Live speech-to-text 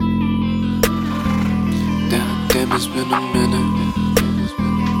damn, it's been a minute.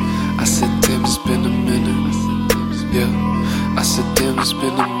 I said, damn, it's been a minute. Yeah, I said, damn, it's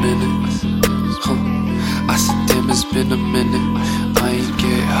been a minute. I said, damn, it's been a minute. I ain't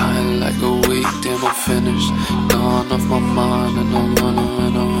get high like a week, damn, I'm finished. Gone off my mind and I'm running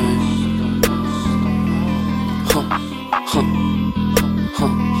when I'm in.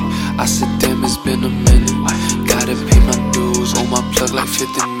 I said, damn, it's been a minute. Gotta pay my dues, on my plug like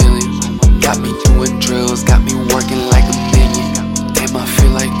 50 million. Got me doing drills, got me working like a minion. Damn, I feel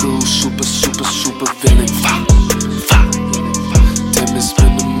like Groove, super, super, super villain. Damn, it's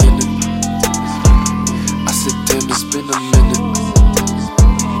been a minute. I said, damn, it's been a minute.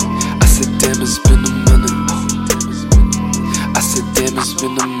 I said, damn, it's been a minute. I said, damn, it's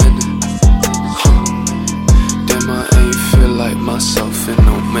been a minute. Damn, I ain't feel like myself in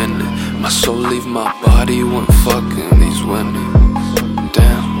no minute. My soul leave my body when fucking these women.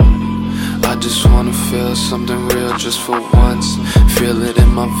 Damn, I just wanna feel something real just for once. Feel it in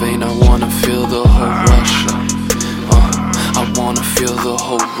my vein, I wanna feel the whole rush. I wanna feel the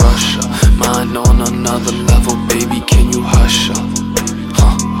whole rush. Mind on another level, baby, can you hush up?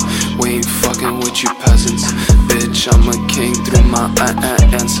 We ain't fucking with you peasants. Bitch, I'm a king through my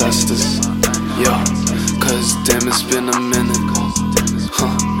ancestors. Yo, cause damn, it's been a minute.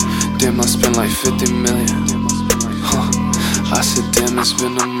 Damn, I spent like 50 million. I said, damn, it's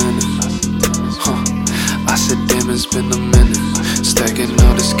been a minute. I said, damn, it's been a minute. Stacking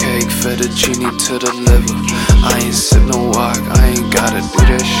all this cake, fettuccine to the liver. I ain't sip no walk, I ain't gotta do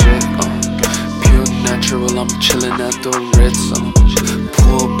that shit. Pure natural, I'm chillin' at the Ritz.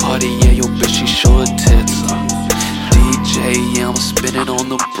 Pool party, yeah, yo bitch, she show her tits. DJ, yeah, I'm spinning on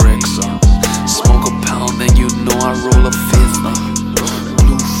the bricks. Smoke a pound, then you know I roll a fifth.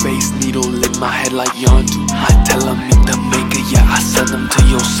 Blue face needle in my head like Yondu. I tell them meet the maker, yeah, I send them to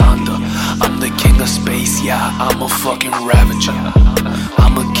your Sonder. I'm the king of space, yeah, I'm a fucking ravager.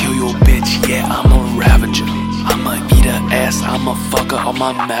 I'ma kill your bitch, yeah, I'm a ravager. I'ma eat her ass, I'ma fuck her on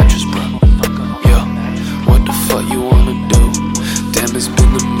my mattress, bro. Yeah, what the fuck you wanna do? Damn, it's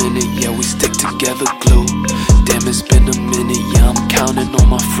been a minute, yeah, we stick together glue. Damn, it's been a minute, yeah, I'm counting on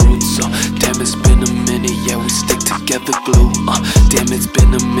my fruits. Damn, it's been a minute, yeah, we stick together glue. Damn, it's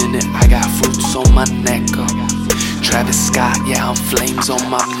been a minute, I got fruits on my neck. Travis Scott, yeah, I'm flames on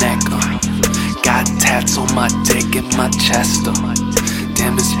my neck. Got tats on my dick and my chest.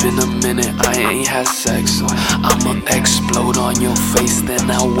 Damn, it's been a minute, I ain't had sex. I'ma explode on your face, then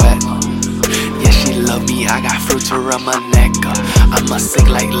I wet. Yeah, she love me, I got fruits around my neck. I'ma sing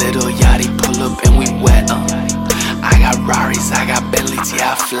like Little Yachty, pull up and we wet. I got Raris, I got Bentleys,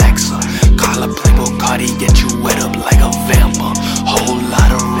 yeah, I flex. Call up Playboy Cardi, get you wet up like a vampire. Whole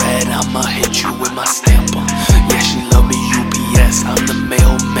lot of red, I'ma hit you with my stamper. Yeah, she love me UPS, I'm the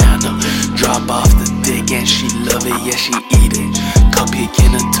mailman. Drop off the dick and she love it, yeah, she eat it. Cupcake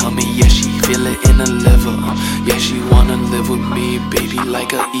in her tummy, yeah, she feel it in her liver. Yeah, she wanna live with me, baby,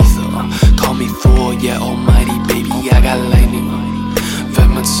 like a ether. Call me Thor, yeah, almighty, baby, I got lightning.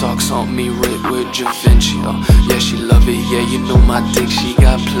 Veteran socks on me, red with Da Vinci. Yeah, she love it, yeah, you know my dick, she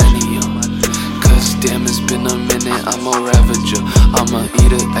got plenty. Cause damn, it's been a minute, I'm a ravager. I'ma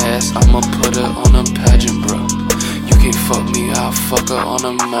eat her ass, I'ma put her on a pageant, bro. You can't fuck me, I'll fuck her on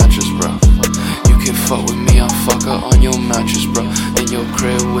a mattress, bro. You can fuck with me, I'll fuck her on your mattress, bro. In your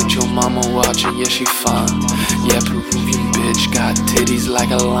crib with your mama watching, yeah, she fine. Yeah, Peruvian bitch, got titties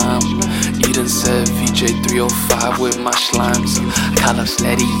like a lime. Eatin' said VJ 305 with my slimes. Call up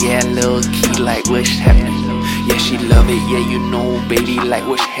Sleddy, yeah, little key like what's happening. Yeah, she love it, yeah, you know, baby, like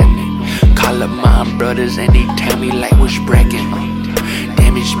what's happening. Call up my brothers and they tell me like what's bragging.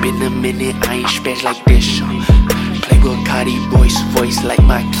 Damn, it's been a minute, I ain't spaz like this. Playboy Cardi voice like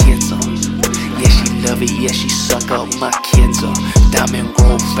my kids. Yeah, she love it, yeah, she suck up my kids. Diamond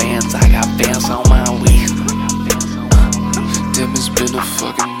Grove fans, I got fans on my way. Damn, it's been a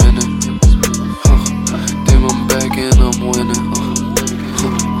fucking minute. Damn, I'm back and I'm winning.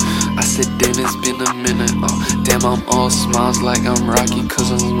 I said, damn, it's been a minute. Damn, I'm all smiles like I'm Rocky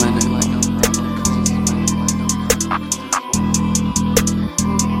cause I'm winning.